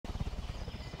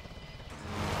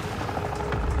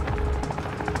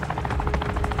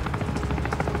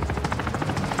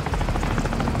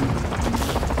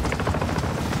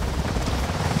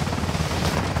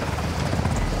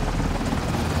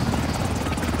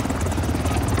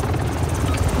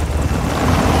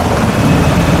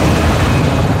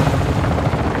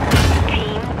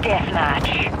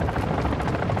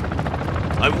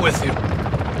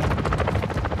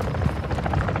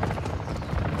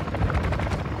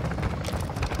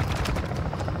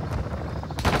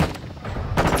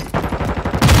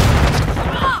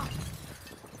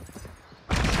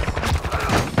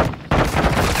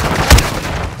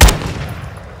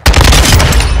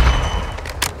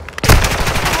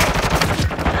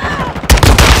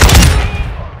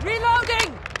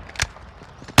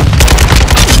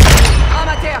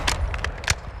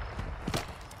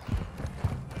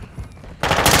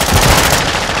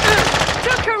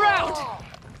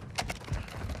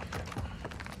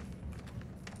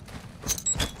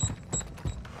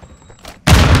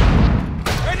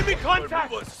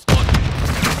Contact!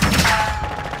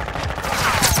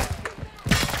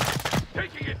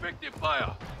 Taking effective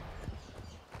fire!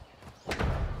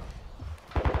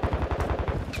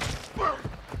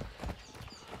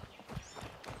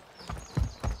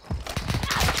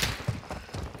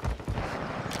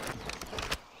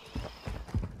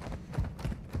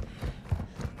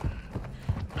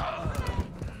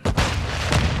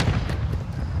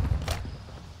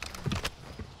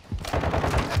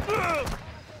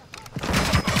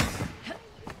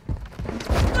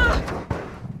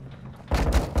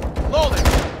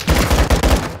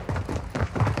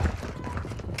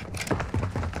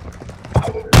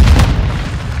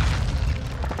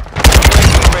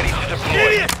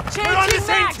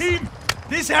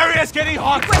 This area's getting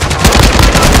hot!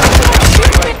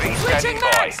 Switching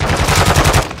mags!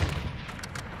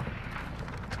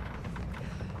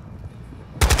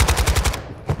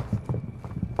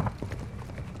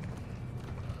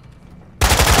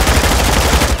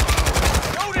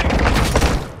 Loading!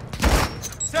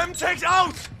 Semtex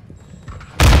out!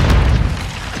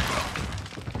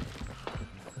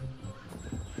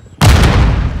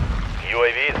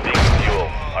 UAV is being fuel.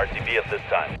 RCB at this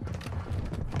time.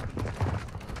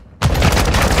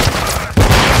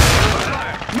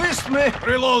 Missed me!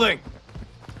 Reloading!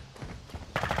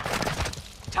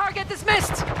 Target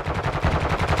dismissed!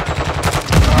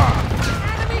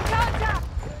 Enemy contact!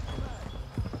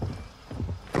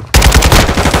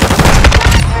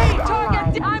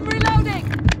 Target! I'm reloading!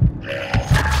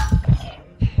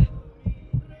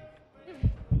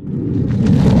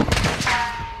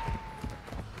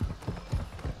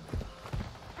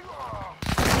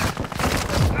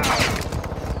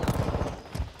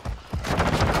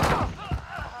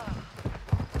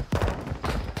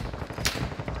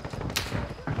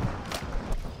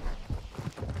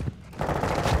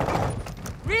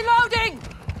 Reloading!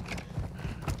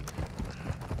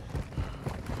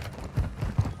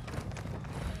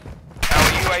 Our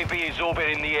UAV is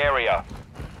orbiting the area.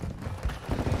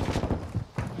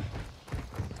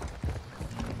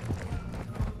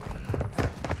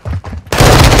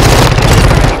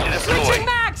 Switching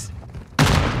mags!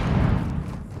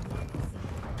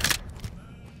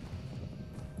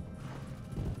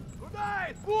 Good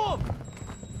night! Move!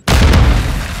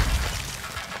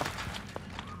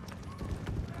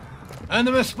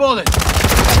 Enemy spotted!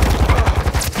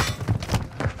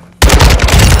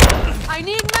 I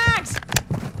need mags!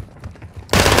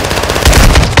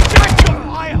 Check your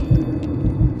fire!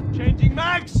 Changing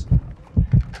mags!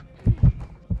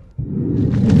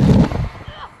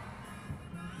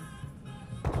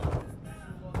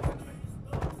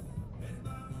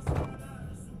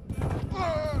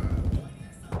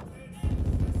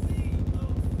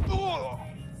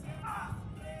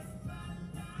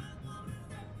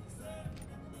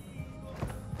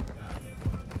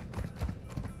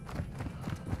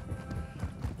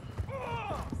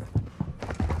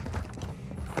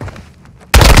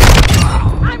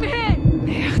 I'm hit!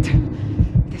 Merde.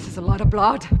 This is a lot of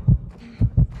blood.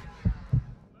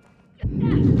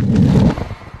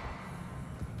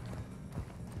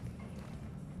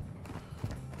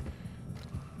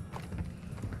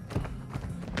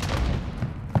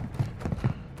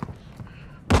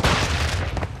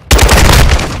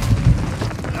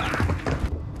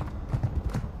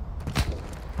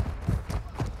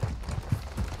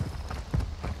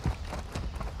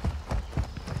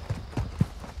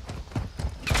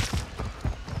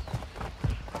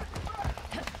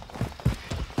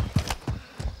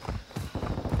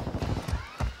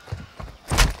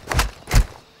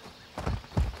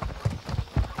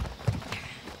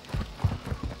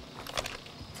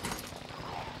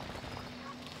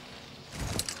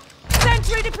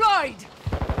 Sentry deployed!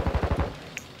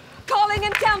 Calling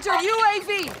encounter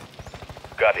UAV!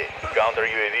 Copy. Counter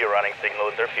UAV running signal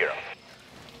interference.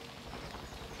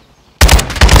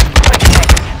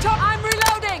 I'm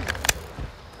reloading!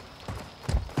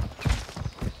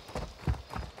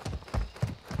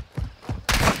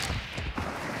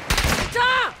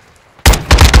 Putain!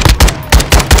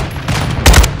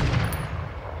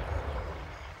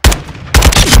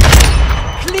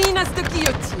 Clean as the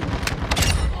guillotine.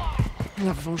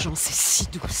 La vengeance est si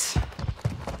douce.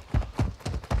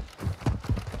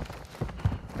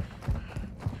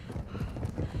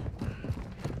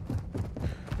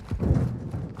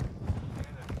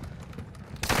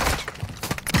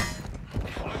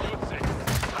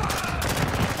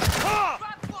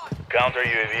 Counter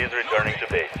UAV is returning to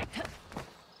base.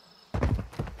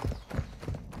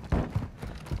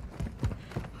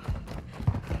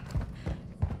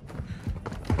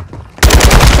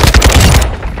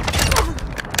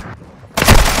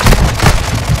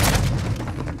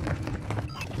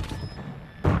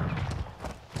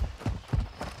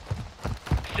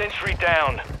 sentry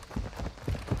down.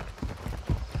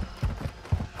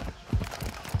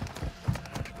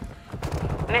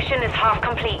 Mission is half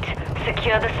complete.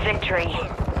 Secure this victory.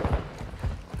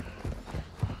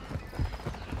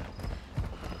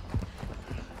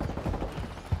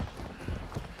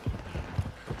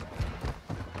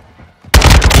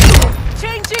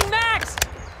 Changing max!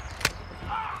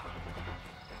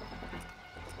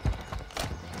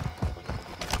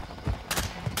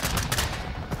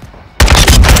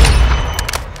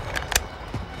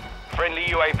 Friendly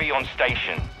UAV on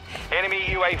station. Enemy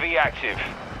UAV active.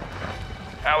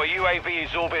 Our UAV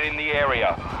is orbiting the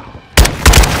area.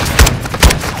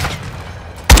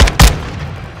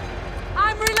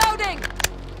 I'm reloading!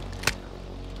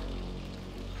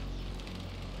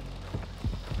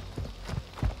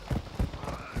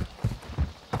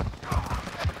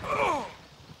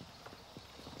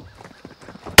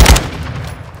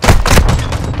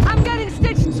 I'm getting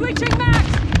stitched, switching max!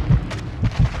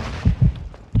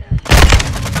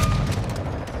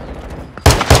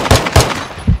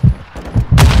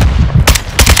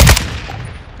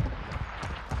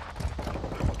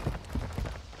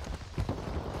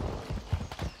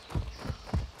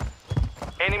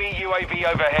 Enemy UAV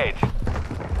overhead.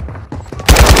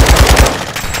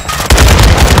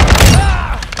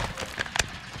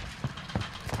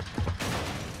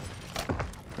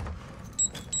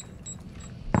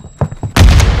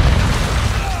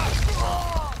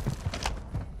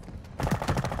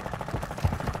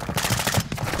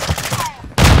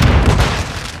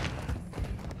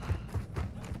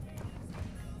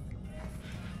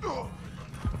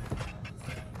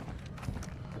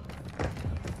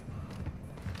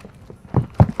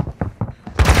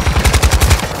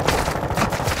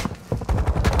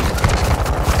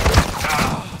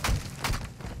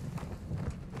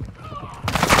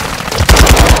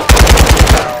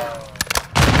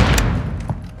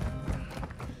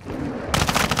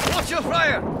 Watch your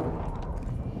fire!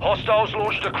 Hostiles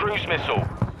launched a cruise missile.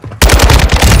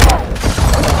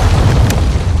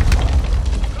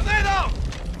 Grenade out!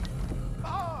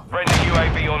 Friendly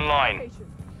UAV online.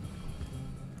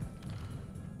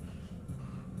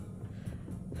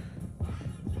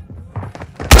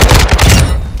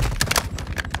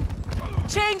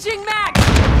 Changing max!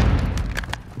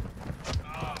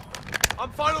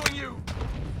 I'm following you!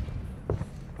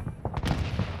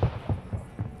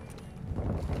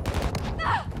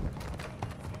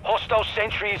 Hostile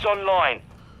sentry is online.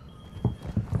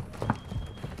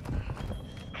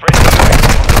 Friendly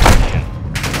UAV on station.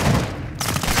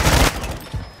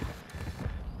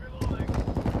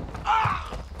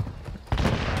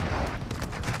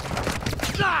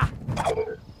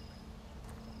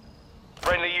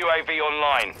 Friendly UAV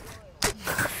online.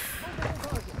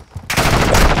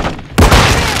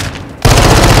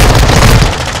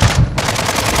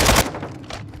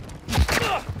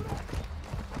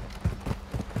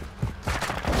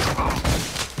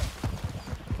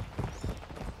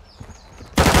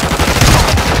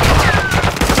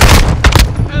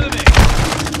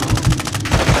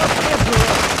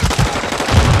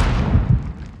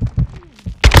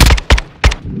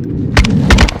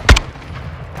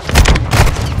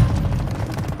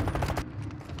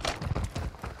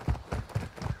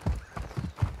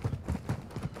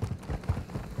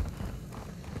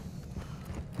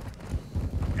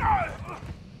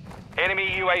 Enemy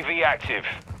UAV active.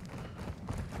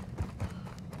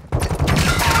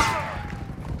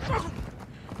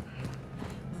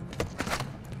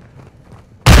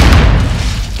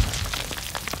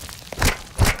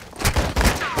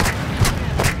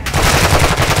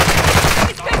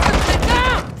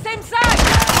 Same side!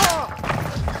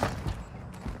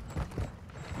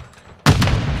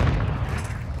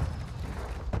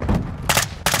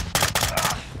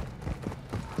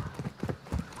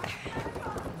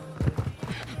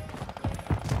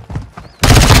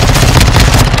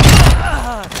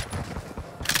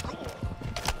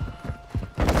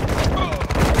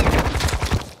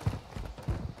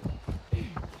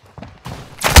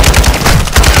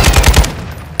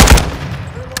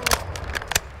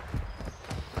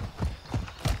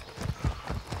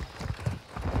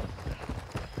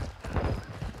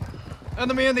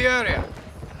 Enemy in the area!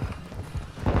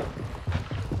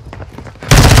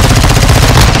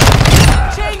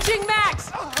 Changing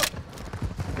max!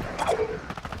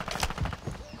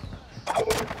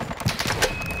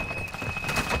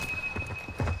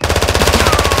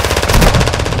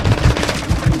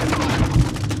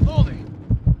 Holding!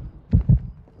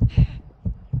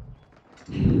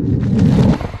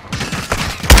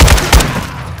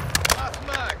 Last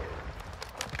mag!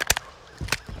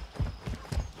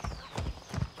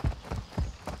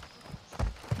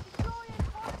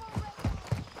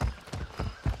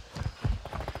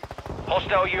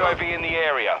 Hostile UAV in the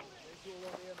area.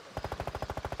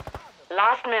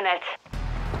 Last minute.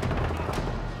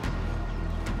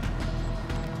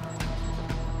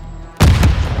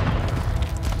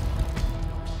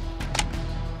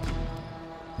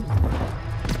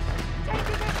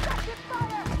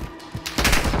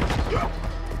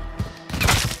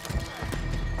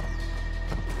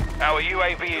 Our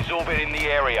UAV is orbiting the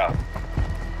area.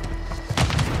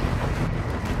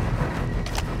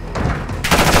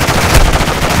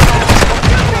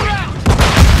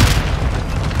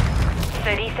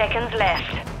 Seconds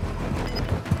left.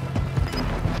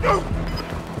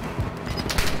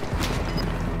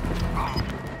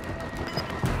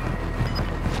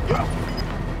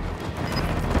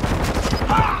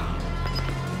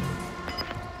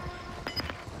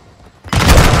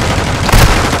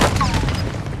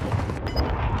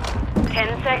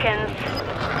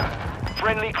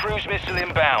 Friendly cruise missile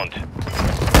inbound. Taking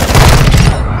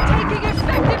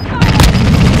effective fire!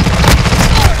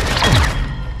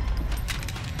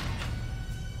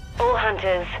 All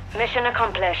hunters, mission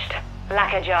accomplished.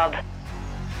 Lack a job.